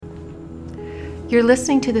You're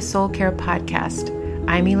listening to the Soul Care Podcast.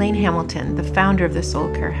 I'm Elaine Hamilton, the founder of the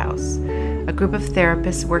Soul Care House, a group of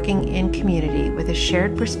therapists working in community with a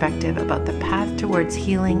shared perspective about the path towards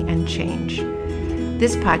healing and change.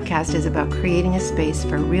 This podcast is about creating a space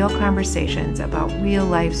for real conversations about real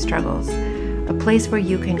life struggles, a place where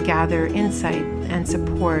you can gather insight and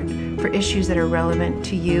support for issues that are relevant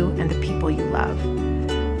to you and the people you love.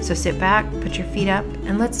 So sit back, put your feet up,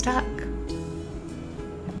 and let's talk.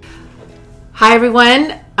 Hi,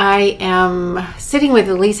 everyone. I am sitting with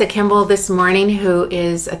Lisa Kimball this morning, who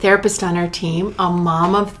is a therapist on our team, a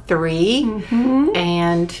mom of three,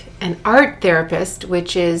 and an art therapist,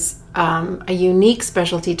 which is a unique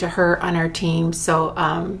specialty to her on our team. So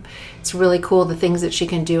it's really cool the things that she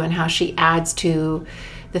can do and how she adds to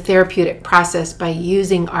the therapeutic process by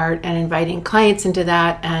using art and inviting clients into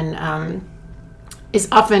that, and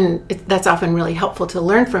that's often really helpful to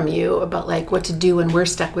learn from you about like what to do when we're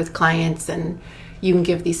stuck with clients, and you can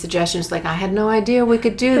give these suggestions like, I had no idea we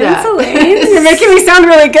could do that. Thanks, Elaine. You're making me sound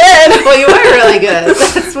really good. Well, you are really good.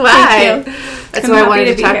 That's why. That's why I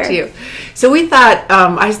wanted to talk to you. So we thought,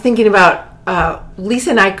 I was thinking about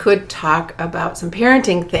Lisa and I could talk about some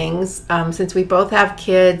parenting things since we both have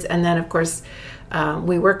kids, and then of course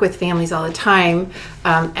we work with families all the time.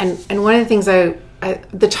 And one of the things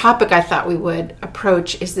the topic I thought we would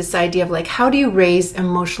approach is this idea of like, how do you raise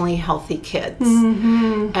emotionally healthy kids?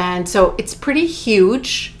 Mm-hmm. And so it's pretty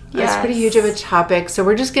huge. Yes. It's pretty huge of a topic. So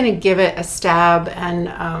we're just going to give it a stab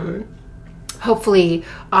and hopefully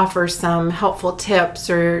offer some helpful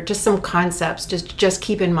tips or just some concepts just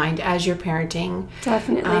keep in mind as you're parenting.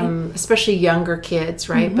 Definitely. Especially younger kids,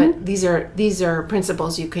 right? Mm-hmm. But these are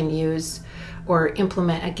principles you can use or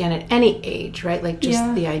implement again at any age, right? Like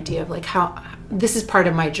just the idea of like how this is part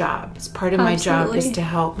of my job. It's part of my job is to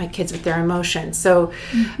help my kids with their emotions. So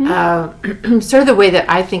sort of the way that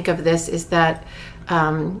I think of this is that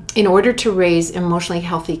in order to raise emotionally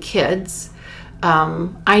healthy kids,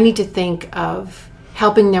 I need to think of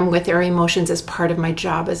helping them with their emotions as part of my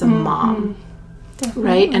job as a mom. Definitely.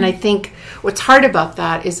 Right? And I think what's hard about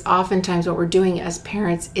that is oftentimes what we're doing as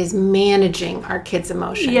parents is managing our kids'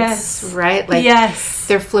 emotions. Yes. Right? Like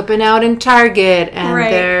they're flipping out in Target and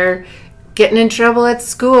they're getting in trouble at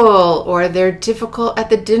school, or they're difficult at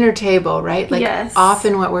the dinner table, right? Like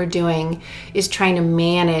often what we're doing is trying to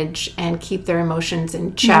manage and keep their emotions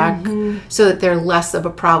in check so that they're less of a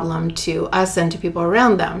problem to us and to people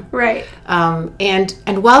around them. Right.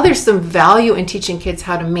 And while there's some value in teaching kids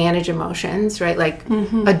how to manage emotions, right? Like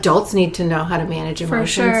adults need to know how to manage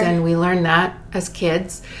emotions, and we learn that as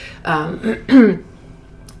kids.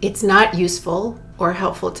 It's not useful or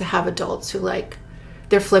helpful to have adults who like,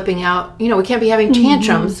 they're flipping out. You know, we can't be having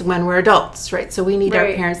tantrums when we're adults, right? So we need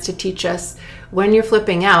our parents to teach us, when you're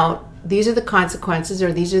flipping out, these are the consequences,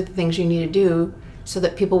 or these are the things you need to do so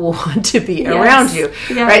that people will want to be around you,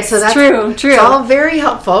 right? So that's true. It's all very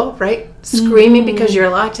helpful, right? Screaming because your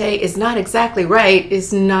latte is not exactly right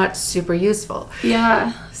is not super useful.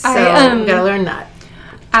 Yeah. So you gotta learn that.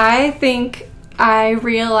 I think I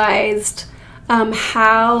realized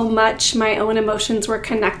how much my own emotions were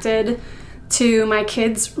connected to my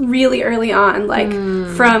kids really early on, like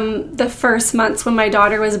from the first months when my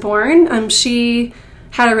daughter was born. She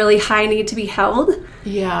had a really high need to be held.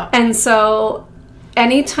 Yeah. And so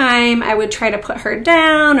anytime I would try to put her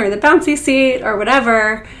down or the bouncy seat or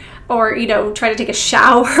whatever, or, you know, try to take a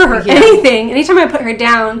shower or anything, anytime I put her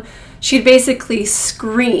down, she'd basically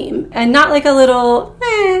scream, and not like a little,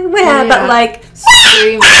 but like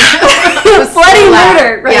screaming, bloody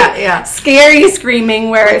murder, right? Yeah. Scary screaming,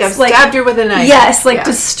 where like it's like stabbed her with a knife. Yes, like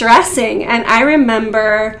distressing. And I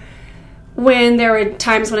remember when there were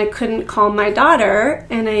times when I couldn't calm my daughter,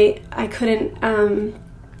 and I couldn't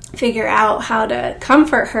figure out how to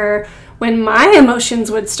comfort her, when my emotions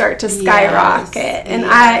would start to skyrocket,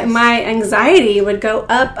 and my anxiety would go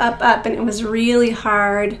up, and it was really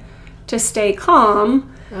hard to stay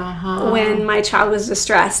calm when my child was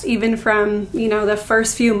distressed, even from, you know, the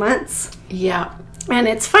first few months. Yeah. And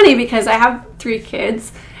it's funny because I have 3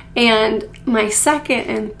 kids, and my second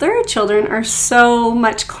and third children are so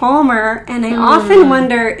much calmer, and I often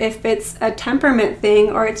wonder if it's a temperament thing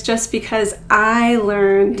or it's just because I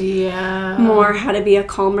learned more how to be a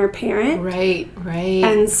calmer parent. Right.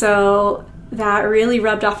 And so that really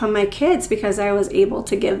rubbed off on my kids because I was able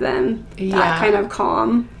to give them that kind of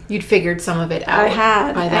calm. You'd figured some of it out. I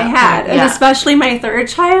had. And especially my third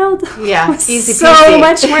child. Yeah. Was easy so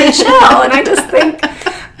much more chill. And I just think,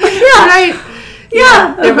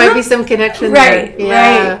 there might be some connection there.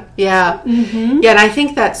 Yeah. Yeah. Mm-hmm. Yeah. And I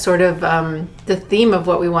think that sort of the theme of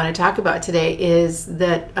what we want to talk about today is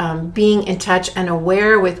that being in touch and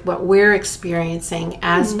aware with what we're experiencing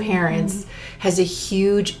as parents has a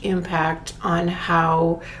huge impact on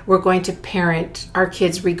how we're going to parent our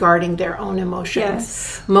kids regarding their own emotions.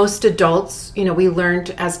 Yes. Most adults, we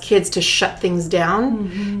learned as kids to shut things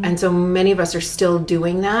down. And so many of us are still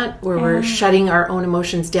doing that, where we're shutting our own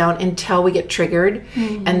emotions down until we get triggered.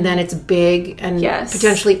 And then it's big and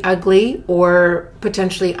potentially ugly, or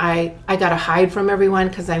potentially I got to hide from everyone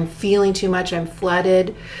because I'm feeling too much, I'm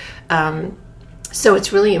flooded. So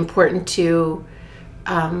it's really important to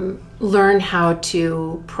learn how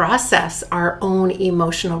to process our own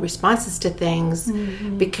emotional responses to things,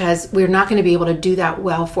 because we're not going to be able to do that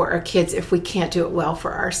well for our kids if we can't do it well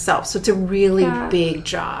for ourselves. So it's a really big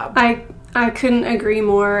job. I couldn't agree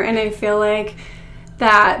more, and I feel like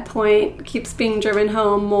that point keeps being driven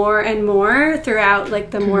home more and more throughout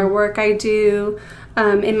the more work I do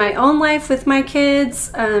in my own life with my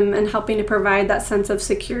kids, and helping to provide that sense of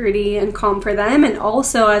security and calm for them, and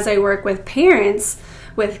also as I work with parents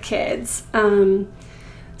with kids.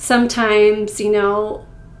 Sometimes,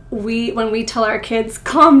 when we tell our kids,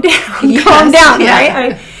 calm down, calm down,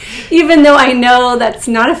 right? Even though I know that's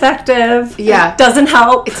not effective, it doesn't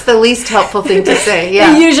help. It's the least helpful thing to say.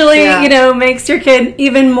 It usually, makes your kid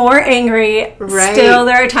even more angry. Right. Still,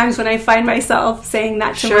 there are times when I find myself saying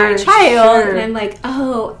that to my child, and I'm like,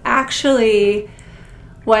 oh, actually,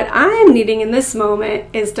 what I'm needing in this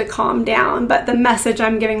moment is to calm down. But the message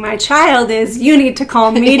I'm giving my child is, you need to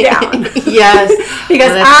calm me down. Yes.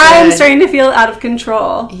 Because I'm starting to feel out of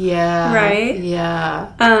control. Yeah. Right?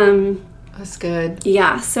 Yeah. That's good.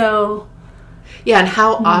 Yeah, so... Yeah, and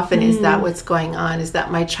how often is that what's going on? Is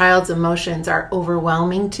that my child's emotions are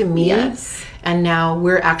overwhelming to me, and now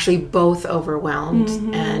we're actually both overwhelmed.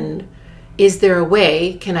 And is there a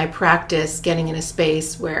way, can I practice getting in a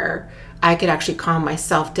space where I could actually calm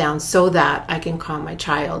myself down so that I can calm my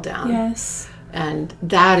child down? Yes. And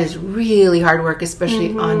that is really hard work,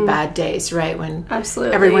 especially on bad days, right? When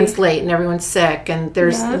everyone's late and everyone's sick and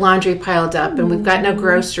there's laundry piled up and we've got no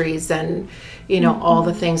groceries and, all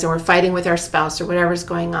the things, and we're fighting with our spouse or whatever's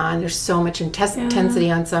going on. There's so much intensity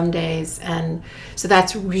on some days. And so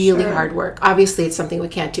that's really hard work. Obviously, it's something we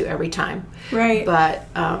can't do every time. Right. But,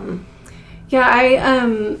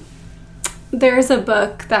 there's a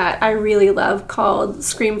book that I really love called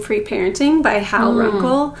Scream-Free Parenting by Hal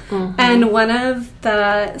Runkle. And one of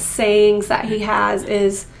the sayings that he has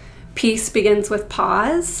is, peace begins with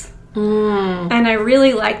pause. And I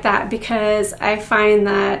really like that, because I find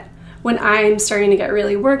that when I'm starting to get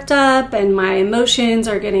really worked up and my emotions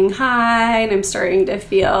are getting high and I'm starting to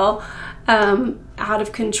feel out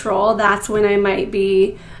of control, that's when I might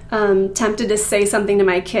be tempted to say something to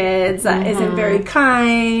my kids that isn't very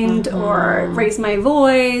kind, or raise my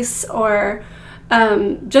voice, or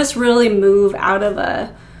just really move out of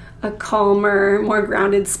a calmer, more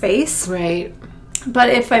grounded space. Right. But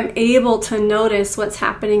if I'm able to notice what's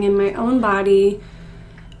happening in my own body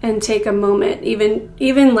and take a moment,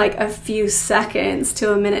 even like a few seconds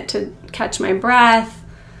to a minute to catch my breath,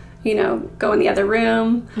 go in the other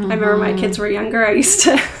room. I remember my kids were younger, I used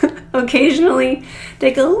to occasionally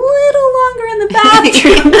take a little longer in the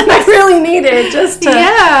bathroom than I really needed, just to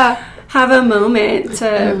have a moment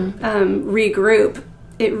to regroup.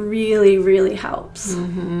 It really, really helps.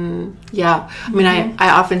 Yeah. I mean, I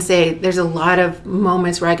often say there's a lot of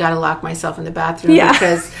moments where I got to lock myself in the bathroom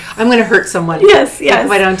because I'm going to hurt someone if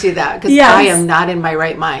I don't do that, because I am not in my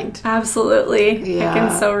right mind. Absolutely. Yeah. I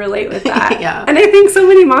can so relate with that. And I think so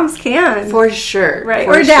many moms can. For sure. Right.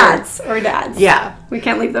 Or dads. Or dads. Yeah. We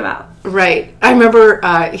can't leave them out. Right. I remember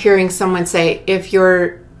hearing someone say, if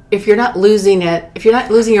you're not losing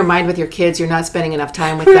your mind with your kids, you're not spending enough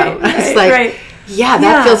time with them. It's like,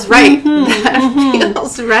 that feels right. That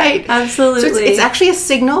feels right. Absolutely. So it's actually a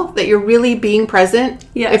signal that you're really being present.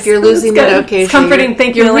 Yes. If you're losing that occasion. It's comforting.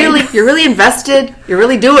 Thank you, Elaine. You're really invested. You're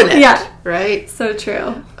really doing it. Yeah. Right? So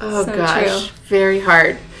true. Oh, so gosh. True. Very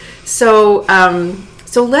hard. So,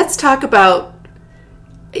 so let's talk about,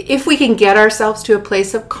 if we can get ourselves to a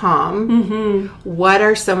place of calm, what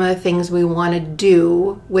are some of the things we want to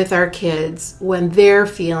do with our kids when they're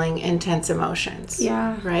feeling intense emotions?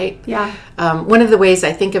 Yeah. Right? Yeah. One of the ways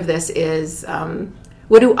I think of this is,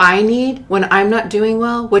 what do I need when I'm not doing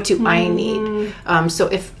well? What do I need? So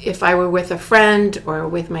if I were with a friend or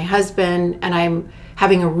with my husband and I'm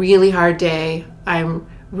having a really hard day, I'm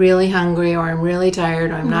really hungry, or I'm really tired,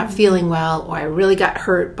 or I'm not feeling well, or I really got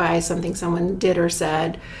hurt by something someone did or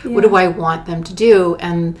said, what do I want them to do?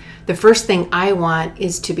 And the first thing I want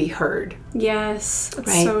is to be heard. Yes,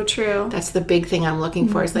 that's so true. That's the big thing I'm looking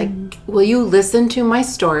for. It's like, will you listen to my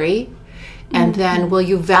story And then will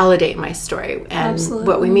you validate my story? And Absolutely.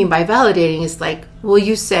 what we mean by validating is like, will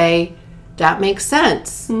you say, that makes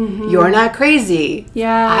sense. You're not crazy.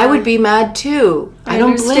 Yeah. I would be mad too. I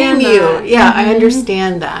don't blame that. you. Yeah, I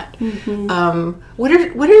understand that. What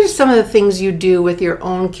are some of the things you do with your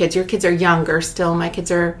own kids? Your kids are younger still. My kids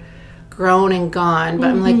are grown and gone. But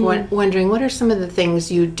I'm like wondering, what are some of the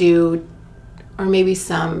things you do, or maybe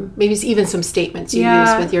even some statements you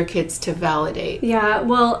use with your kids to validate? Yeah,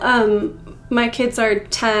 well, my kids are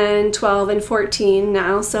 10, 12, and 14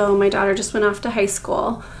 now. So my daughter just went off to high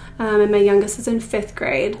school. And my youngest is in 5th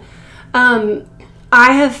grade. I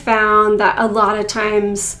have found that a lot of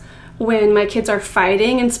times when my kids are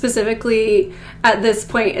fighting, and specifically at this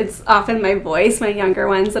point, it's often my boys, my younger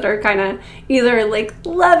ones, that are kind of either like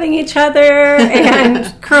loving each other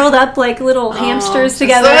and curled up like little hamsters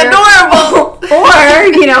together. So adorable! Or,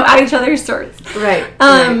 at each other's throats. Right.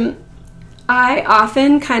 I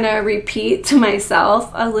often kind of repeat to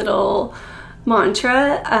myself a little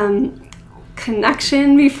mantra,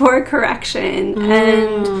 connection before correction,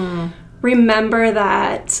 and remember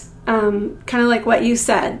that kind of like what you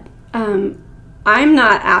said, I'm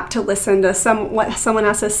not apt to listen to what someone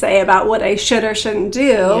has to say about what I should or shouldn't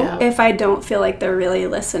do if I don't feel like they're really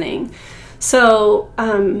listening. So I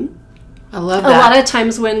love that. A lot of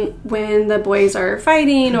times when the boys are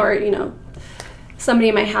fighting, or somebody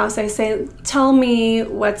in my house, I say, tell me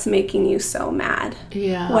what's making you so mad.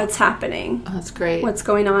 Yeah. What's happening? Oh, that's great. What's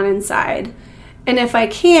going on inside? And if I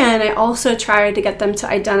can, I also try to get them to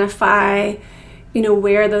identify,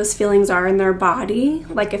 where those feelings are in their body.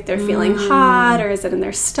 Like if they're feeling hot, or is it in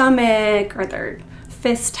their stomach, or their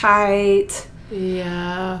fist tight.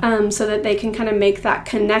 Yeah. So that they can kind of make that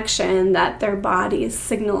connection that their body is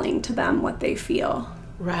signaling to them what they feel.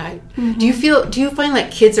 Right. Do you find like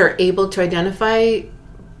kids are able to identify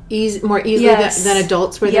more easily than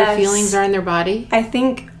adults where their feelings are in their body? I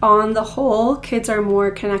think on the whole, kids are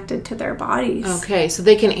more connected to their bodies. Okay, so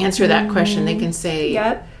they can answer that question. They can say,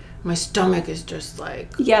 "Yep, my stomach is just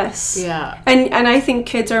like..." Yes. Yeah. And I think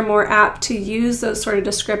kids are more apt to use those sort of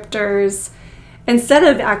descriptors instead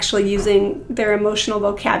of actually using their emotional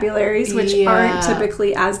vocabularies, which aren't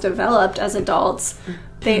typically as developed as adults.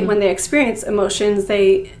 When they experience emotions,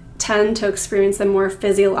 they tend to experience them more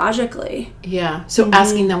physiologically. Yeah. So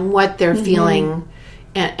asking them what they're feeling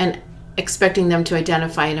and expecting them to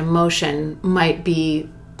identify an emotion might be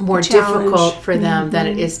more difficult for them than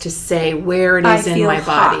it is to say where it is in my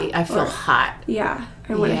body. I feel hot. Yeah.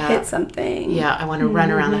 I want to hit something. Yeah. I want to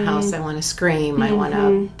run around the house. I want to scream. I want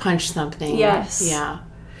to punch something. Yes. Yeah.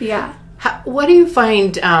 Yeah. What do you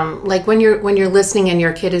find, like when you're listening and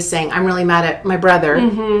your kid is saying, I'm really mad at my brother,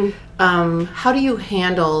 how do you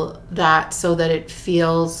handle that so that it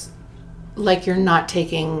feels like you're not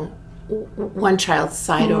taking one child's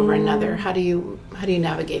side over another? How do you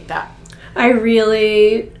navigate that? I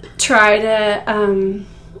really try to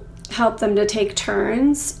help them to take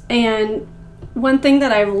turns. And one thing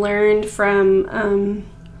that I've learned from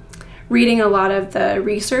reading a lot of the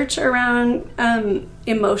research around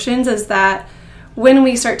emotions is that when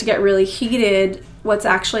we start to get really heated, what's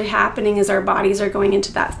actually happening is our bodies are going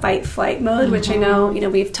into that fight-flight mode, which I know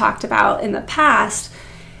we've talked about in the past.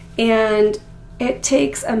 And it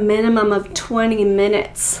takes a minimum of 20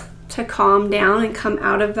 minutes to calm down and come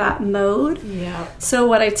out of that mode. Yeah. So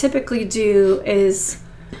what I typically do is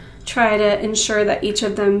try to ensure that each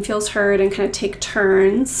of them feels heard and kind of take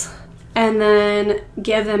turns, and then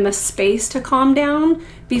give them a space to calm down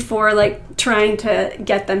before like trying to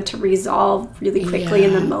get them to resolve really quickly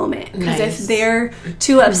in the moment. Because if they're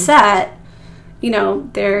too upset,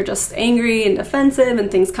 they're just angry and defensive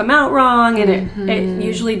and things come out wrong, and it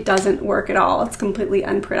usually doesn't work at all. It's completely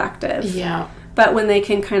unproductive. Yeah. But when they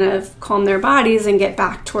can kind of calm their bodies and get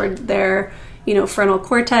back toward their, frontal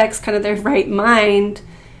cortex, kind of their right mind,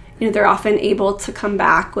 they're often able to come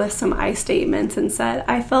back with some I statements and said,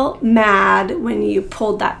 I felt mad when you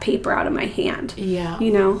pulled that paper out of my hand. Yeah.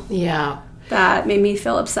 Yeah. That made me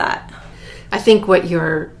feel upset. I think what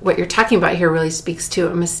you're talking about here really speaks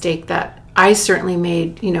to a mistake that I certainly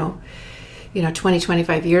made, 20,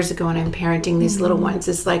 25 years ago when I'm parenting these little ones.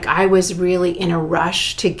 It's like I was really in a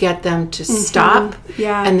rush to get them to stop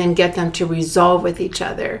and then get them to resolve with each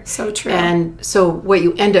other. So true. And so what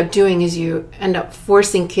you end up doing is you end up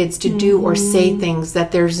forcing kids to do or say things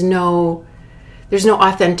that there's no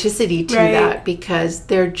authenticity to that, because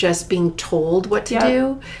they're just being told what to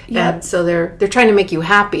do. And so they're trying to make you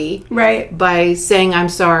happy by saying I'm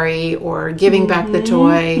sorry or giving back the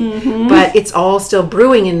toy, but it's all still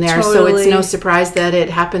brewing in there. So it's no surprise that it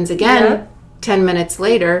happens again 10 minutes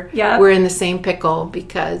later. We're in the same pickle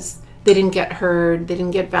because they didn't get heard, they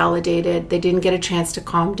didn't get validated, they didn't get a chance to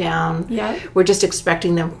calm down. Yeah. We're just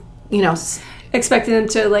expecting them, expecting them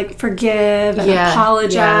to like forgive and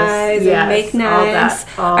apologize and make nice.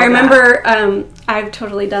 All I remember I've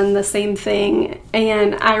totally done the same thing,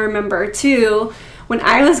 and I remember too when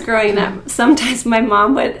I was growing up, sometimes my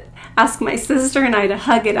mom would ask my sister and I to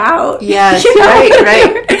hug it out. Yes, right. And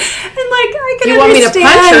like I could you want me to punch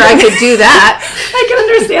her, I could do that. I can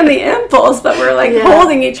understand the impulse, but we're like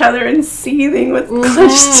holding each other and seething with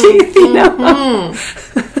clenched teeth,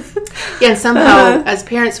 Yeah, and somehow as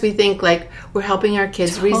parents we think like we're helping our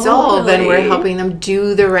kids resolve and we're helping them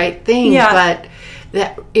do the right thing, but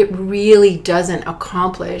that it really doesn't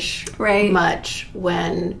accomplish much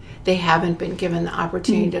when they haven't been given the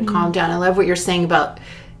opportunity to calm down. I love what you're saying about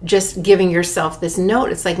just giving yourself this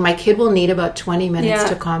note. It's like my kid will need about 20 minutes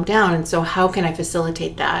to calm down, and so how can I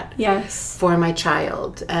facilitate that for my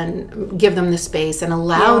child and give them the space and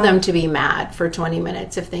allow them to be mad for 20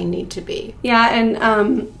 minutes if they need to be.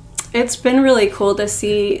 And it's been really cool to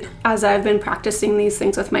see as I've been practicing these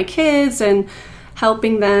things with my kids and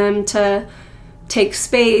helping them to take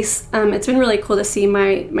space. It's been really cool to see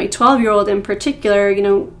my 12-year-old in particular,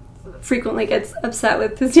 frequently gets upset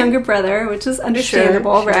with his younger brother, which is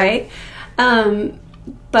understandable, right?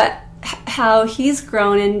 But how he's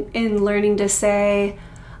grown in learning to say,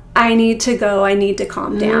 I need to go, I need to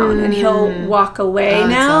calm down, and he'll walk away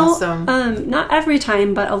now. Awesome. Not every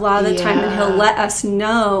time, but a lot of the time, and he'll let us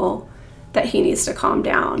know that he needs to calm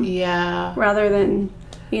down. Yeah. Rather than,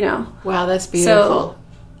 Wow, that's beautiful. So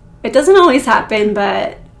it doesn't always happen,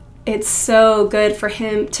 but it's so good for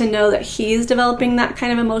him to know that he's developing that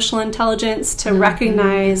kind of emotional intelligence to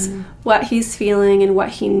recognize what he's feeling and what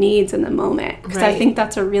he needs in the moment. Because I think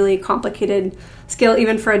that's a really complicated skill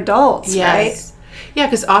even for adults, right? Yeah,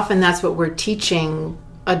 because often that's what we're teaching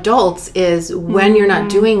adults is when you're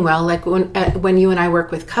not doing well. Like when you and I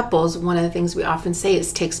work with couples, one of the things we often say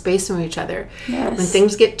is take space from each other. Yes. When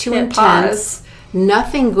things get too intense,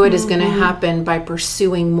 nothing good is going to happen by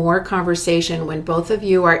pursuing more conversation when both of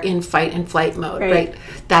you are in fight and flight mode, right?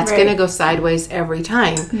 That's going to go sideways every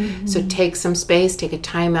time. So take some space, take a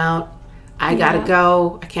time out. I got to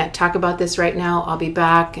go. I can't talk about this right now. I'll be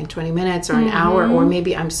back in 20 minutes or an hour, or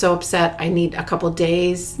maybe I'm so upset I need a couple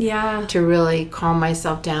days to really calm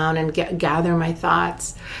myself down and gather my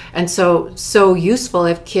thoughts. And so useful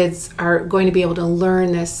if kids are going to be able to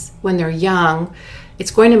learn this when they're young. It's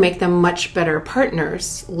going to make them much better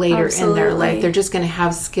partners later in their life. They're just going to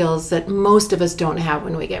have skills that most of us don't have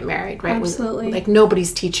when we get married, right? Absolutely. Like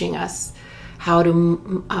nobody's teaching us how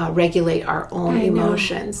to regulate our own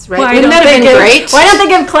emotions, right? Wouldn't that have been great? Why don't they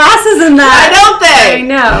give classes in that? Why don't they? I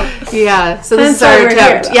know. Yeah. So this is our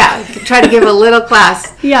attempt. Try to give a little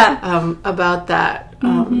class. About that.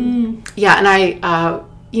 Yeah, and I,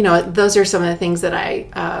 those are some of the things that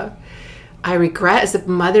I regret as a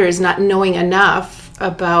mother is not knowing enough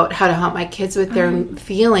about how to help my kids with their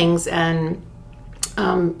feelings and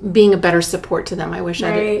being a better support to them. I wish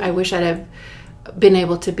I'd have been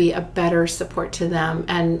able to be a better support to them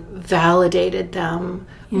and validated them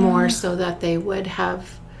more so that they would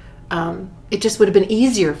have it just would have been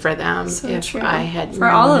easier for them if I had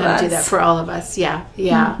known how to do that for all of us. All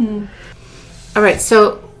right,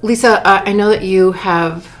 so Lisa, I know that you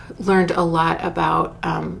have learned a lot about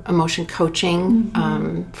emotion coaching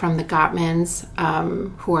from the Gottmans,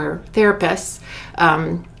 who are therapists.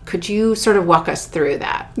 Could you sort of walk us through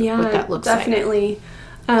that? Yeah, what that looks definitely.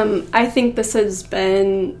 I think this has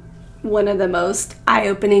been one of the most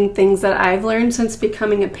eye-opening things that I've learned since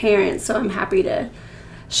becoming a parent, so I'm happy to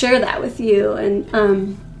share that with you.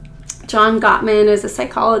 And John Gottman is a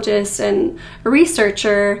psychologist and a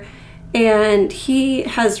researcher, and he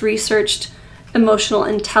has researched emotional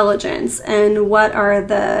intelligence and what are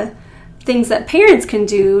the things that parents can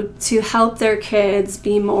do to help their kids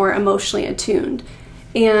be more emotionally attuned.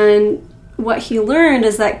 And what he learned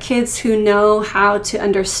is that kids who know how to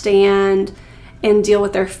understand and deal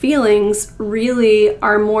with their feelings really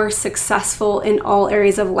are more successful in all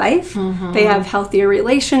areas of life. They have healthier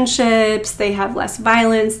relationships, they have less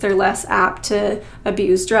violence, they're less apt to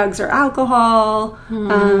abuse drugs or alcohol,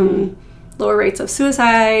 lower rates of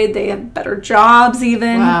suicide, they have better jobs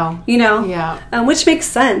even, which makes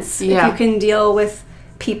sense. If you can deal with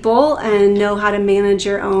people and know how to manage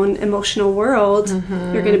your own emotional world,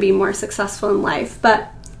 you're going to be more successful in life.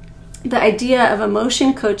 But the idea of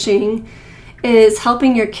emotion coaching is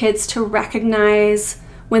helping your kids to recognize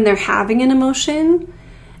when they're having an emotion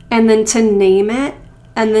and then to name it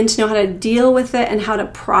and then to know how to deal with it and how to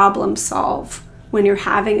problem solve when you're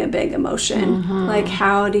having a big emotion. Like,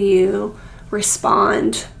 how do you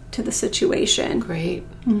respond to the situation. Great.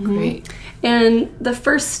 Great. And the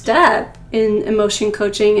first step in emotion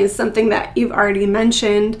coaching is something that you've already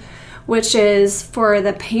mentioned, which is for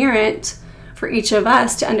the parent, for each of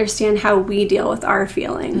us to understand how we deal with our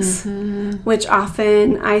feelings, which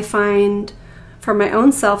often I find for my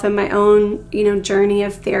own self and my own, journey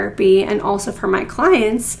of therapy, and also for my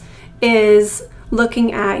clients, is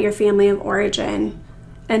looking at your family of origin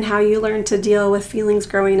and how you learn to deal with feelings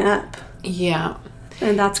growing up. Yeah.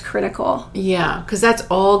 And that's critical. Yeah, because that's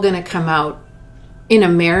all going to come out in a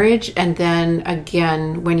marriage. And then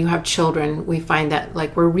again, when you have children, we find that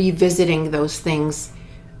like we're revisiting those things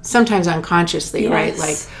sometimes unconsciously, right?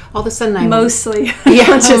 Like all of a sudden I'm... Mostly.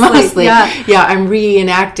 Mostly. Yeah, I'm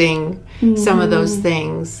reenacting some of those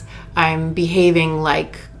things. I'm behaving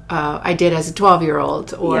like I did as a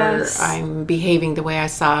 12-year-old, or I'm behaving the way I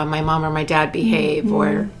saw my mom or my dad behave,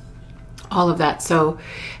 or all of that. So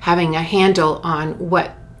having a handle on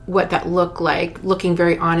what that looked like, looking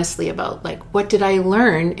very honestly about like, what did I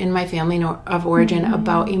learn in my family of origin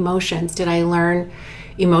about emotions? Did I learn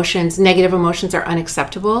negative emotions are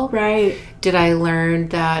unacceptable? Right. Did I learn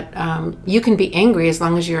that you can be angry as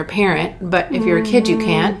long as you're a parent, but if you're a kid, you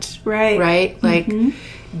can't? Right. Right? Like,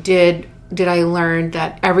 did I learn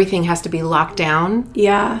that everything has to be locked down?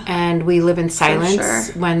 Yeah. And we live in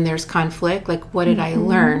silence when there's conflict? Like, what did I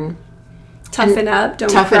learn? Toughen up,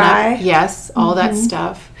 don't cry. Yes, all that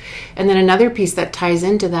stuff. And then another piece that ties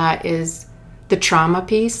into that is the trauma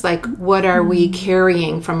piece. Like, what are we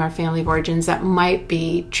carrying from our family of origins that might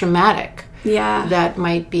be traumatic? Yeah. That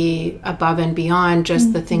might be above and beyond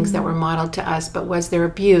just the things that were modeled to us. But was there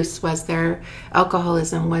abuse? Was there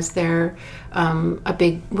alcoholism? Was there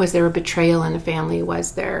a betrayal in the family?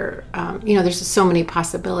 Was there, there's just so many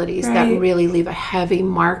possibilities that really leave a heavy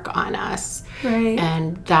mark on us. Right.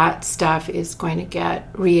 And that stuff is going to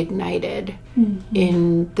get reignited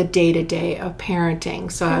in the day-to-day of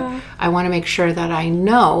parenting. So I want to make sure that I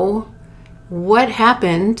know what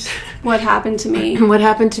happened to me, and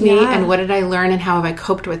what did I learn, and how have I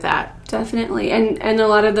coped with that. Definitely. And a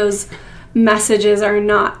lot of those messages are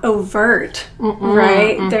not overt,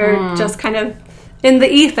 right? They're just kind of in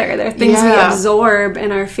the ether. They're things we absorb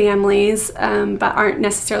in our families, but aren't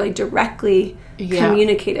necessarily directly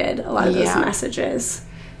communicated, a lot of those messages.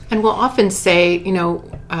 And we'll often say,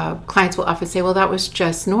 clients will often say, well, that was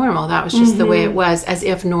just normal. That was just the way it was, as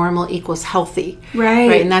if normal equals healthy.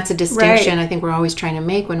 Right. And that's a distinction I think we're always trying to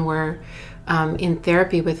make when we're in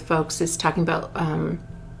therapy with folks, is talking about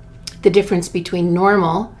the difference between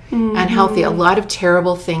normal and healthy. A lot of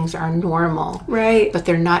terrible things are normal. Right. But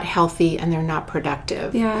they're not healthy and they're not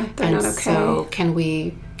productive. Yeah, they're not okay. So can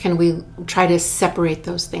we try to separate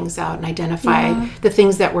those things out and identify the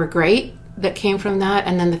things that were great that came from that,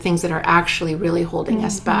 and then the things that are actually really holding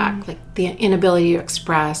us back, like the inability to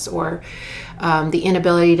express, or the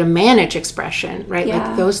inability to manage expression, right?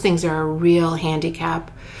 Like those things are a real handicap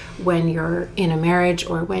when you're in a marriage,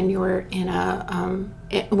 or when you're in a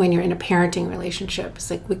parenting relationship. It's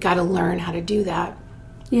like we got to learn how to do that,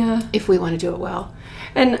 if we want to do it well.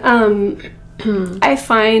 And I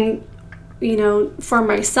find, for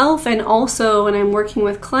myself, and also when I'm working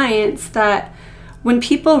with clients, that when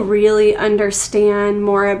people really understand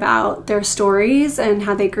more about their stories and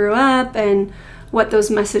how they grew up and what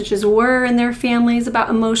those messages were in their families about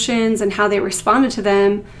emotions and how they responded to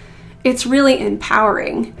them, it's really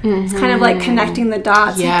empowering. It's kind of like connecting the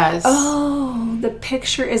dots. Yes. Like, oh, the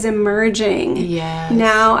picture is emerging. Yes.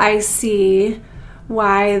 Now I see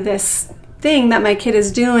why this thing that my kid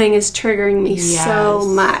is doing is triggering me so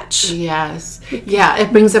much. Yes. Yeah,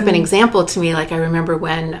 it brings up an example to me. Like, I remember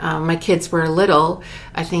when my kids were little,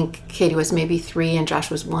 I think Katie was maybe 3 and Josh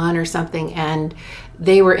was 1 or something, and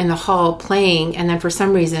they were in the hall playing, and then for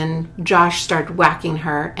some reason Josh started whacking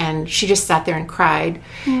her, and she just sat there and cried.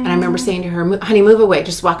 And I remember saying to her, honey, move away,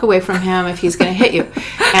 just walk away from him if he's going to hit you.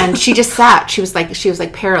 And she just sat. She was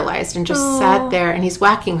like paralyzed, and just sat there, and he's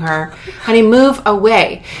whacking her. Honey, move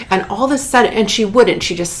away. And all of a sudden, and she wouldn't,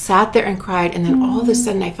 she just sat there and cried. And then all of a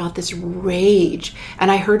sudden I felt this rage, and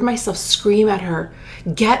I heard myself scream at her,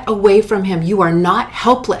 get away from him, you are not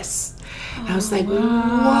helpless. And I was like,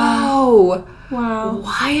 whoa. Wow.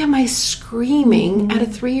 Why am I screaming at a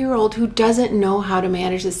 3-year-old who doesn't know how to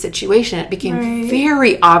manage this situation? It became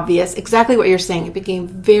very obvious, exactly what you're saying. It became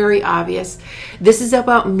very obvious. This is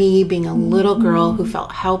about me being a little girl who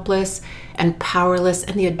felt helpless and powerless,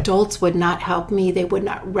 and the adults would not help me. They would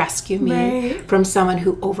not rescue me from someone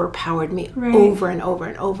who overpowered me over and over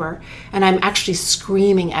and over. And I'm actually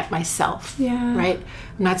screaming at myself, right?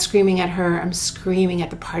 I'm not screaming at her. I'm screaming at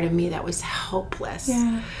the part of me that was helpless.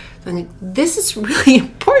 Yeah. So I'm like, this is really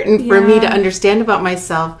important for me to understand about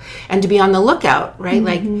myself and to be on the lookout, right?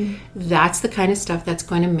 Like, that's the kind of stuff that's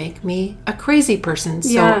going to make me a crazy person.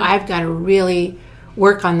 So I've got to really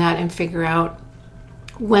work on that and figure out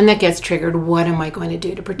when that gets triggered, what am I going to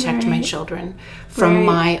do to protect my children from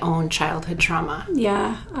my own childhood trauma?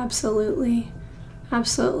 Yeah, absolutely.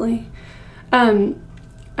 Absolutely. I'm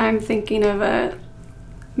thinking of a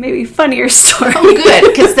maybe funnier story. Oh,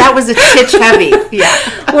 good, because that was a titch heavy.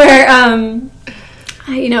 Yeah. Where,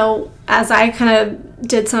 you know, as I kind of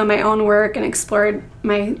did some of my own work and explored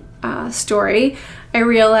my story, I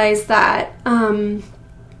realized that,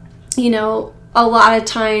 you know, a lot of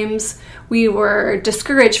times we were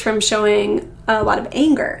discouraged from showing a lot of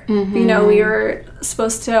anger. You know, we were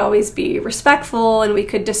supposed to always be respectful and we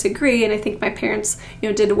could disagree. And I think my parents, you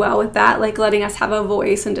know, did well with that, like letting us have a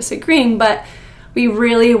voice and disagreeing. But we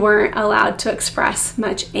really weren't allowed to express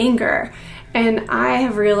much anger. And I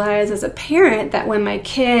have realized as a parent that when my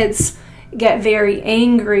kids get very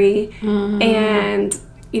angry and,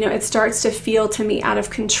 you know, it starts to feel to me out of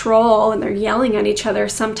control and they're yelling at each other,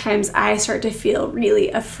 sometimes I start to feel really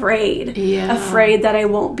afraid. Afraid that I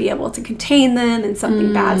won't be able to contain them and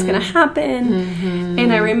something bad's going to happen.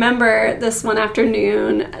 And I remember this one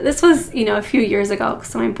afternoon, this was, you know, a few years ago,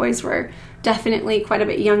 because my boys were definitely quite a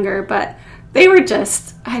bit younger, but they were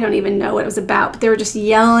just, I don't even know what it was about, but they were just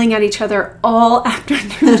yelling at each other all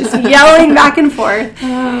afternoon, just yelling back and forth.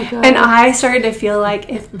 Oh, God. And I started to feel like,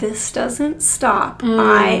 if this doesn't stop,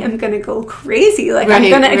 I am going to go crazy. Like, I'm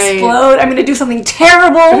going to explode. I'm going to do something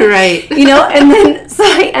terrible. You know, and then, so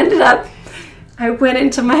I went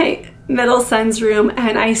into my middle son's room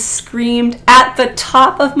and I screamed at the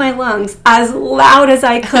top of my lungs as loud as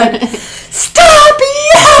I could, "Stop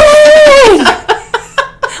yelling!"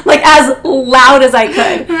 Like, as loud as I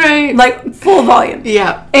could. Like, full volume.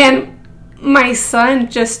 And my son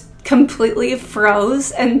just completely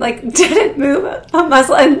froze and, like, didn't move a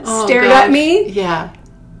muscle and stared at me.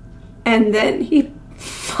 And then he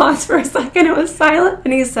paused for a second and was silent.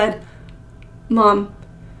 And he said, "Mom,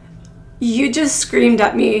 you just screamed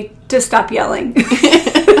at me to stop yelling." You're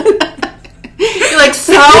like,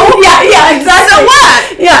 so? Yeah, exactly. So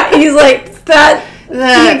what? Yeah, he's like, that... He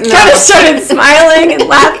kind of started smiling and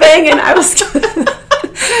laughing, and I was... It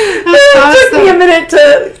took me a minute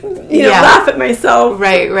to, you know, laugh at myself. But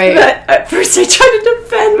at first I tried to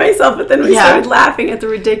defend myself, but then we started laughing at the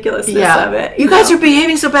ridiculousness of it. You guys are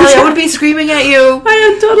behaving so badly. I would be screaming at you. I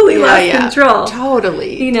had totally lost control.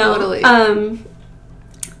 Totally. You know,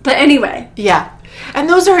 but anyway. And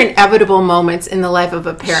those are inevitable moments in the life of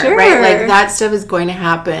a parent, right? Like, that stuff is going to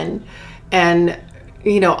happen. And,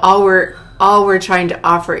 you know, all we're trying to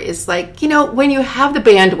offer is, like, you know, when you have the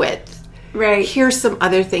bandwidth, here's some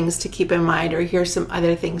other things to keep in mind, or here's some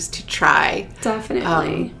other things to try.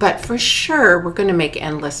 Definitely. But for sure, we're going to make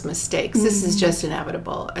endless mistakes. This is just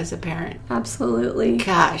inevitable as a parent. Absolutely.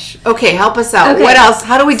 Gosh. Okay, help us out. What else?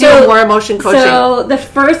 How do we do more emotion coaching? So the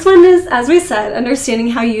first one is, as we said,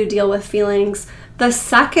 understanding how you deal with feelings. The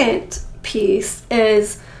second piece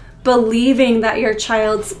is believing that your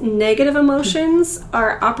child's negative emotions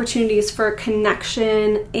are opportunities for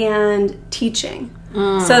connection and teaching.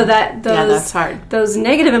 So that those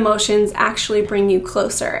negative emotions actually bring you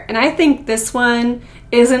closer. And I think this one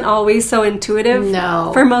isn't always so intuitive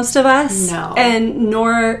for most of us. And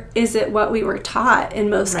nor is it what we were taught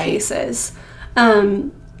in most cases.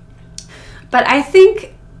 But I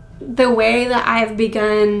think the way that I've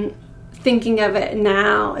begun thinking of it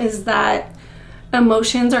now is that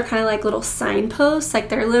emotions are kind of like little signposts, like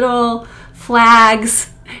they're little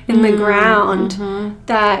flags in the ground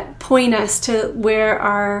that point us to where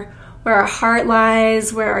our heart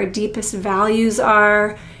lies, where our deepest values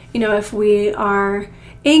are. You know, if we are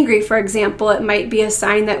angry, for example, it might be a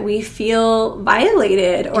sign that we feel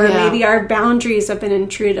violated, or maybe our boundaries have been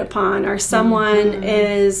intruded upon, or someone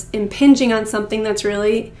is impinging on something that's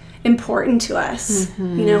really important to us. You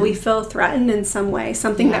know, we feel threatened in some way.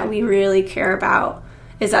 Something that we really care about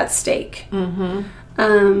is at stake.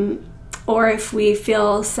 Or if we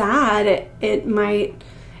feel sad, it might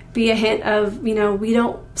be a hint of, you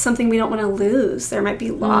know, something we don't want to lose. There might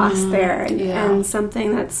be loss there, and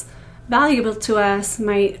something that's valuable to us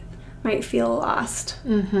might feel lost.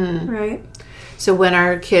 Right? So when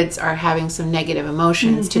our kids are having some negative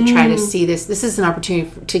emotions, to try to see this is an opportunity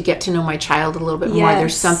to get to know my child a little bit more.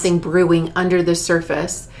 There's something brewing under the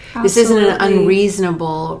surface. Absolutely. This isn't an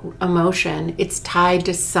unreasonable emotion. It's tied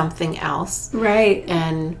to something else.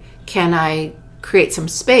 And can I create some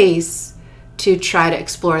space to try to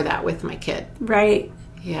explore that with my kid?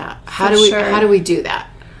 How do we do that?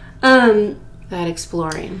 That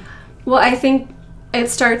exploring. Well, I think it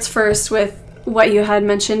starts first with what you had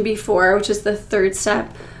mentioned before, which is the third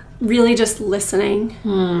step, really just listening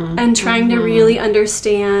and trying to really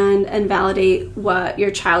understand and validate what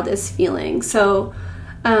your child is feeling. So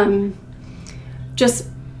just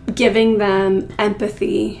giving them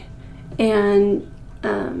empathy and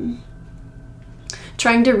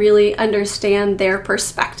trying to really understand their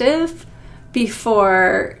perspective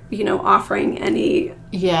before, offering any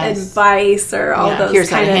advice or all those here's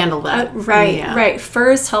how to handle that. Right.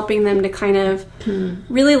 First, helping them to kind of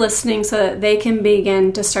really listening so that they can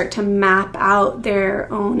begin to start to map out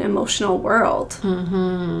their own emotional world.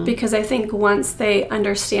 Because I think once they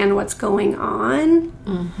understand what's going on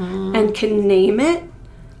and can name it,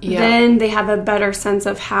 then they have a better sense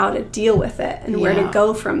of how to deal with it and where to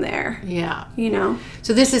go from there.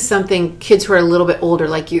 So this is something kids who are a little bit older,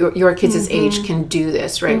 like your kids' age, can do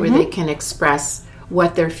this, right? Where they can express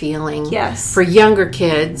what they're feeling. Yes. For younger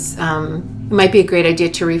kids, it might be a great idea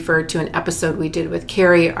to refer to an episode we did with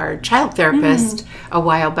Carrie, our child therapist, a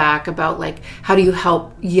while back about like how do you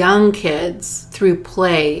help young kids through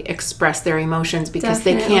play express their emotions, because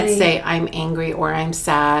they can't say I'm angry or I'm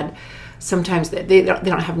sad. Sometimes they don't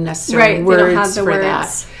have necessary words for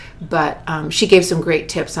that. But she gave some great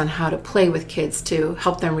tips on how to play with kids to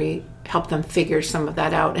help them figure some of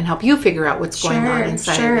that out and help you figure out what's going on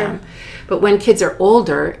inside of them. But when kids are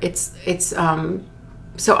older, it's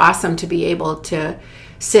so awesome to be able to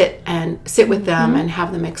sit with them and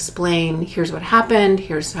have them explain, here's what happened,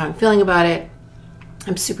 here's how I'm feeling about it.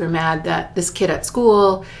 I'm super mad that this kid at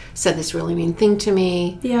school said this really mean thing to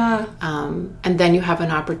me. And then you have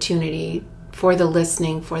an opportunity for the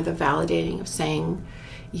listening, for the validating of saying,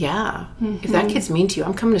 if that kid's mean to you,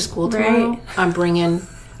 I'm coming to school tomorrow. I'm bringing,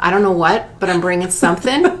 I don't know what, but I'm bringing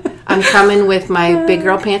something. I'm coming with my big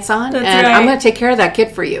girl pants on, I'm going to take care of that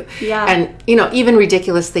kid for you. And, even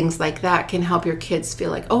ridiculous things like that can help your kids feel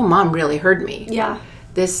like, oh, mom really heard me.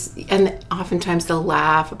 And oftentimes they'll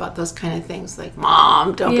laugh about those kind of things, like,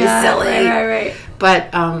 Mom, don't be silly. Right.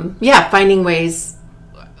 But finding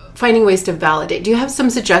ways to validate. Do you have some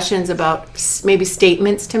suggestions about maybe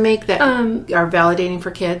statements to make that are validating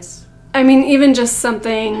for kids? I mean, even just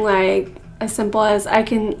something like as simple as, I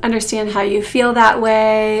can understand how you feel that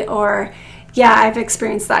way, or I've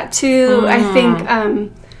experienced that too. I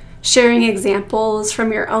think sharing examples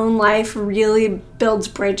from your own life really builds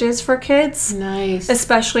bridges for kids. Nice.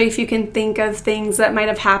 Especially if you can think of things that might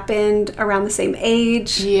have happened around the same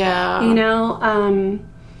age.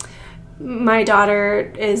 My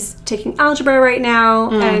daughter is taking algebra right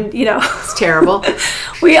now, and, it's terrible.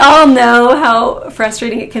 We all know how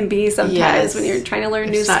frustrating it can be sometimes when you're trying to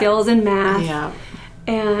learn new skills in math.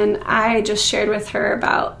 And I just shared with her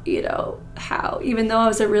about, how even though I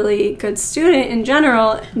was a really good student in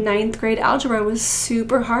general, 9th grade algebra was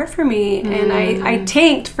super hard for me. And I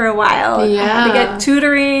tanked for a while. I had to get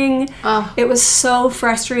tutoring. It was so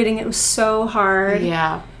frustrating. It was so hard.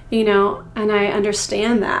 And I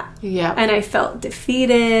understand that. And I felt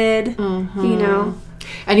defeated,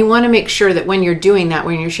 And you want to make sure that when you're doing that,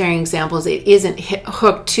 when you're sharing examples, it isn't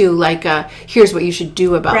hooked to like here's what you should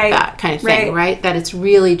do about that kind of thing, right? That it's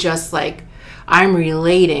really just like, I'm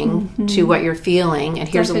relating to what you're feeling, and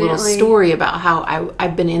here's a little story about how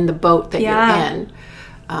I've been in the boat that you're in.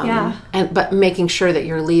 But making sure that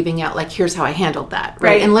you're leaving out, like, here's how I handled that,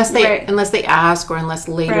 right? Unless they ask, or unless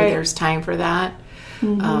later there's time for that.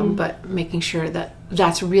 But making sure that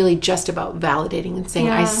that's really just about validating and saying,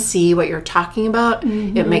 I see what you're talking about.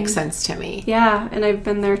 It makes sense to me. And I've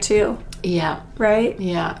been there too. Right?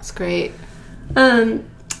 It's great.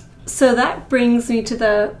 So that brings me to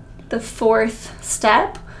the fourth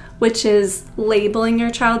step, which is labeling your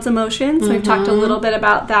child's emotions. We've talked a little bit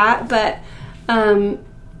about that, but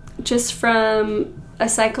just from a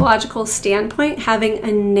psychological standpoint, having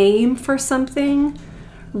a name for something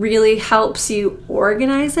really helps you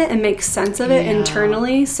organize it and make sense of it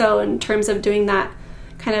internally. So in terms of doing that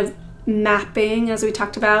kind of mapping, as we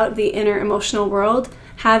talked about, the inner emotional world,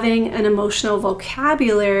 having an emotional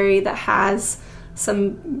vocabulary that has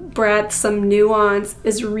some breadth, some nuance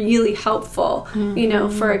is really helpful,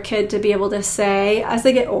 for a kid to be able to say as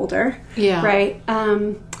they get older, right?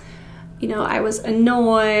 I was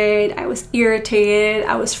annoyed, I was irritated,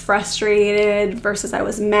 I was frustrated versus I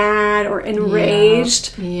was mad or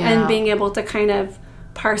enraged. And being able to kind of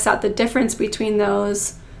parse out the difference between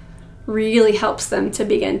those really helps them to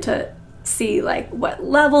begin to see like what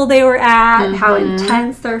level they were at, how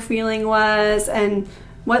intense their feeling was, and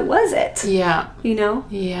what was it.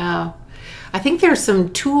 I think there's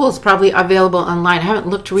some tools probably available online. I haven't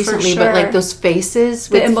looked recently, but like those faces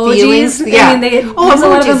with emojis. Feelings. I mean, they use a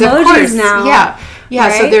lot of emojis now.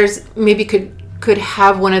 Right? So there's maybe could could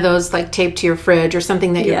have one of those like taped to your fridge or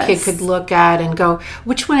something that your kid could look at and go,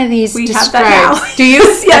 which one of these describes? Do you?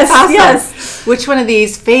 Yes, awesome. Yes. Which one of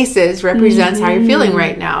these faces represents how you're feeling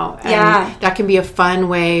right now? And that can be a fun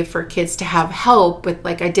way for kids to have help with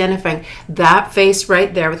like identifying that face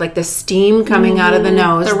right there with like the steam coming out of the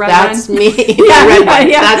nose. That's me.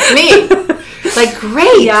 That's me. Like,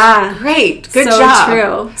 great. Yeah. Great. Good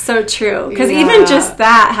job. So true. Because even just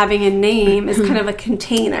that, having a name is kind of a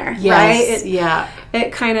container, right?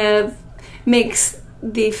 It kind of makes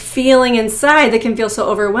the feeling inside that can feel so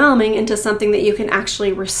overwhelming into something that you can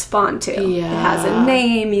actually respond to. It has a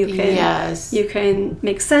name. You can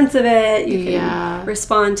make sense of it. You can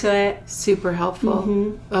respond to it. Super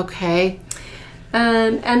helpful. Okay.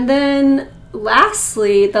 And then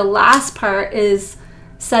lastly, the last part is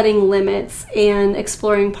setting limits and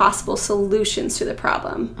exploring possible solutions to the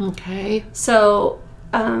problem. Okay. So,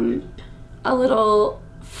 a little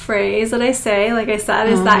phrase that I say, like I said,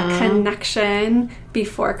 is that connection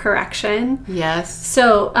before correction. Yes.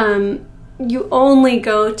 So, you only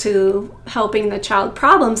go to helping the child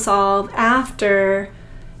problem solve after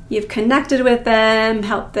you've connected with them,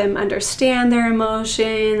 helped them understand their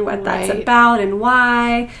emotion, what that's about and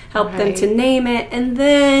why, help them to name it, and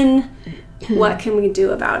then what can we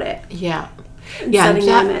do about it? Setting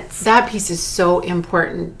limits. That piece is so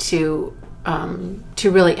important to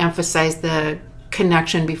really emphasize the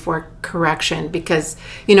connection before correction, because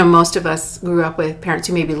most of us grew up with parents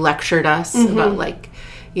who maybe lectured us about like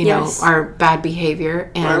our bad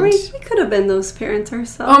behavior, and or we could have been those parents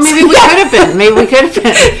ourselves. Oh, maybe we could have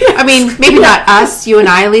been. I mean, maybe not us, you and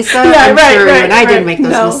I, Lisa. I'm sure you and I didn't make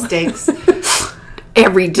those mistakes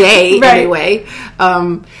every day anyway.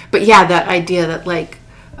 But that idea that like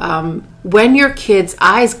when your kid's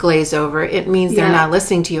eyes glaze over, it means they're not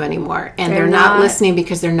listening to you anymore, and they're not listening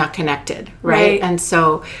because they're not connected, right? And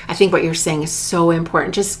so I think what you're saying is so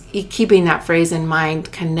important. Just keeping that phrase in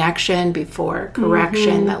mind: connection before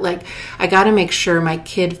correction. That like I got to make sure my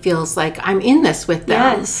kid feels like I'm in this with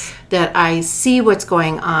them. That I see what's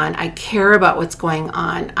going on. I care about what's going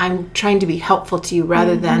on. I'm trying to be helpful to you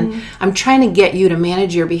rather than I'm trying to get you to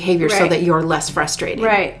manage your behavior so that you're less frustrated.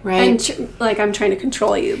 Right. And like I'm trying to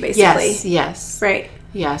control you, basically. Yes. Right.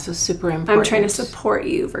 Yeah, so super important. I'm trying to support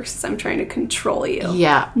you versus I'm trying to control you.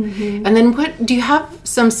 Yeah. And then what do you have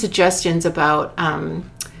some suggestions about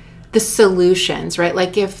the solutions, right?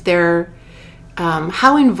 Like if they're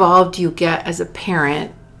how involved do you get as a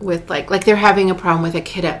parent with like they're having a problem with a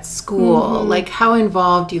kid at school, like how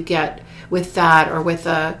involved do you get with that, or with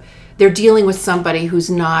they're dealing with somebody who's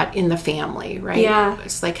not in the family, right? Yeah.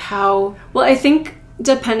 It's like how... Well, I think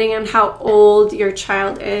depending on how old your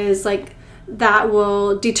child is, like that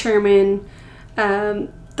will determine the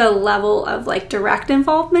level of like direct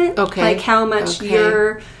involvement. Okay. Like how much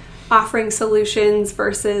you're offering solutions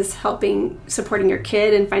versus supporting your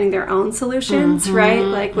kid and finding their own solutions, right?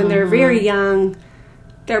 Like when they're very young,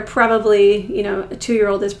 they're probably, a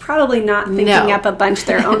 2-year-old is probably not thinking up a bunch of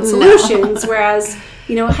their own solutions, whereas,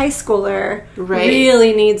 a high schooler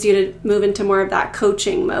really needs you to move into more of that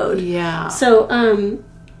coaching mode. Yeah. So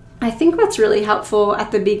I think what's really helpful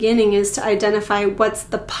at the beginning is to identify what's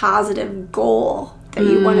the positive goal that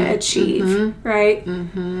you want to achieve, right?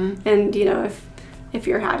 And, if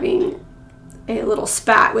you're having a little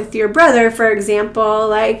spat with your brother, for example,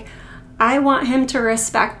 like, I want him to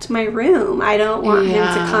respect my room. I don't want him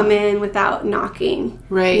to come in without knocking.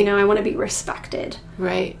 Right. I want to be respected.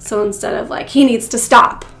 Right. So instead of like, he needs to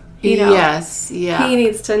stop, he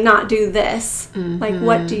needs to not do this. Like,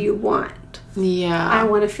 what do you want? Yeah. I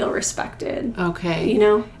want to feel respected. Okay.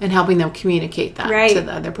 And helping them communicate that to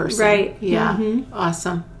the other person. Right. Yeah.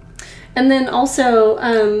 Awesome. And then also,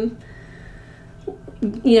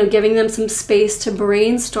 giving them some space to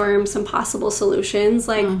brainstorm some possible solutions,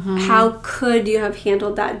 like how could you have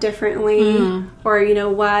handled that differently, or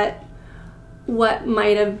what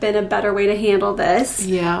might have been a better way to handle this.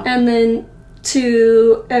 Yeah. And then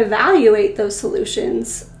to evaluate those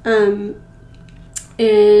solutions. In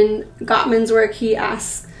Gottman's work, he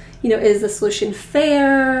asks, is the solution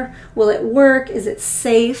fair? Will it work? Is it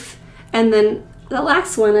safe? And then the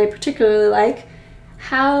last one I particularly like,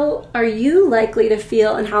 how are you likely to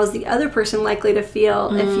feel, and how is the other person likely to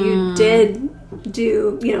feel if you did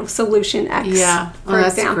do, solution X, for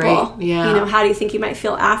example? Great. Yeah. How do you think you might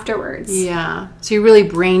feel afterwards? Yeah. So you're really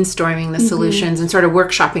brainstorming the solutions and sort of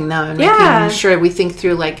workshopping them and making sure we think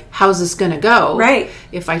through, like, how's this going to go? Right.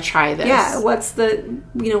 If I try this. Yeah. What's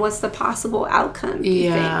the possible outcome, do you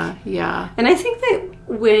think? Yeah. And I think that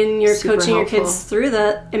when you're super coaching helpful. Your kids through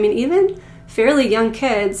even fairly young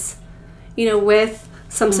kids, with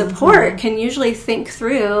some support can usually think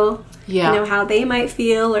through how they might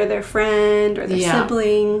feel, or their friend or their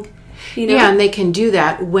sibling. Yeah, and they can do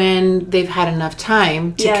that when they've had enough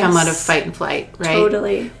time to come out of fight and flight, right?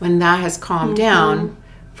 Totally. When that has calmed down,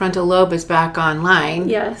 frontal lobe is back online.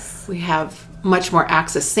 Yes. We have much more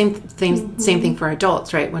access. Same thing for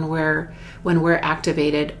adults, right? When we're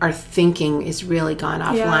activated, our thinking is really gone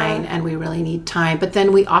offline, and we really need time. But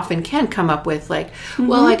then we often can come up with like,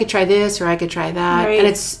 well, I could try this or I could try that. Right. And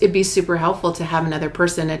it'd be super helpful to have another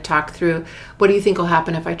person to talk through, what do you think will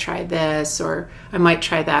happen if I try this, or I might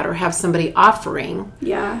try that, or have somebody offering.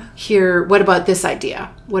 Yeah. Here, what about this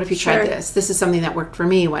idea? What if you tried this? This is something that worked for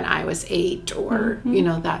me when I was 8, or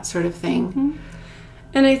that sort of thing.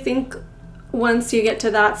 And I think once you get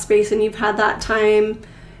to that space and you've had that time,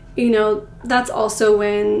 that's also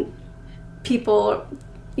when people,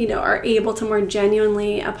 are able to more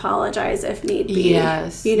genuinely apologize if need be.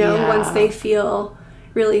 Yes. Once they feel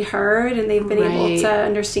really heard and they've been able to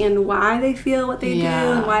understand why they feel what they do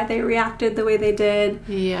and why they reacted the way they did.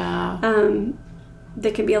 Yeah.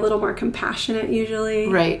 They can be a little more compassionate usually.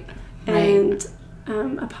 Right. And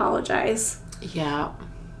apologize. Yeah.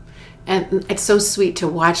 And it's so sweet to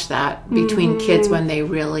watch that between kids when they're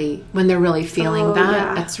really feeling that.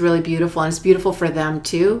 Yeah. That's really beautiful. And it's beautiful for them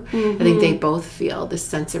too. I think they both feel this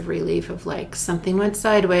sense of relief of like, something went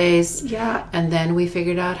sideways. Yeah. And then we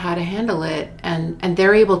figured out how to handle it. And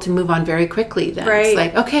they're able to move on very quickly then. Right. It's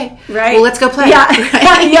like, okay, well, let's go play. Yeah.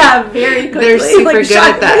 Right? Yeah, very quickly. They're super good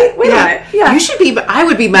at that. Wait a minute. Yeah. You should be, I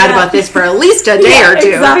would be mad about this for at least a day or two.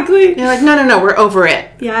 Exactly. You're like, no, we're over it.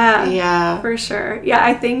 Yeah. Yeah. For sure. Yeah,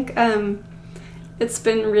 I think it's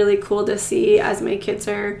been really cool to see as my kids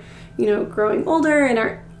are, growing older and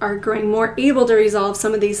are growing more able to resolve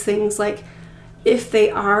some of these things. Like, if they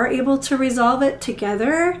are able to resolve it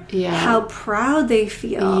together, how proud they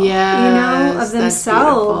feel, of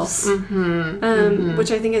themselves,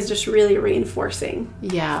 which I think is just really reinforcing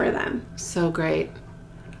for them. So great.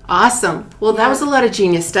 Awesome. Well, that was a lot of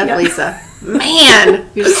genius stuff, Lisa. Man,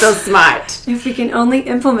 you're so smart. If we can only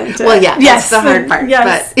implement it. Well, that's the hard part.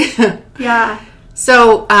 Yes. But yeah.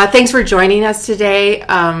 So thanks for joining us today.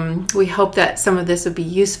 We hope that some of this would be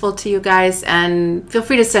useful to you guys. And feel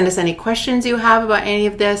free to send us any questions you have about any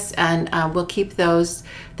of this. And we'll keep those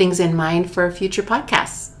things in mind for future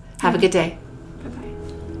podcasts. Have a good day. Bye-bye.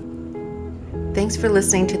 Thanks for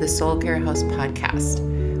listening to the Soul Care House podcast.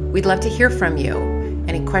 We'd love to hear from you.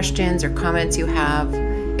 Any questions or comments you have.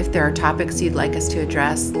 If there are topics you'd like us to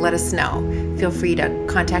address, let us know. Feel free to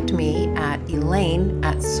contact me at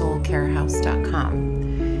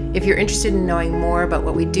elaine@soulcarehouse.com. If you're interested in knowing more about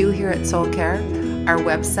what we do here at Soul Care, our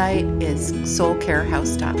website is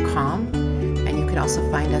soulcarehouse.com, and you can also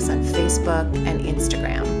find us on Facebook and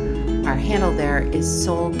Instagram. Our handle there is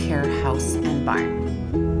Soul Care House and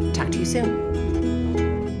Barn. Talk to you soon.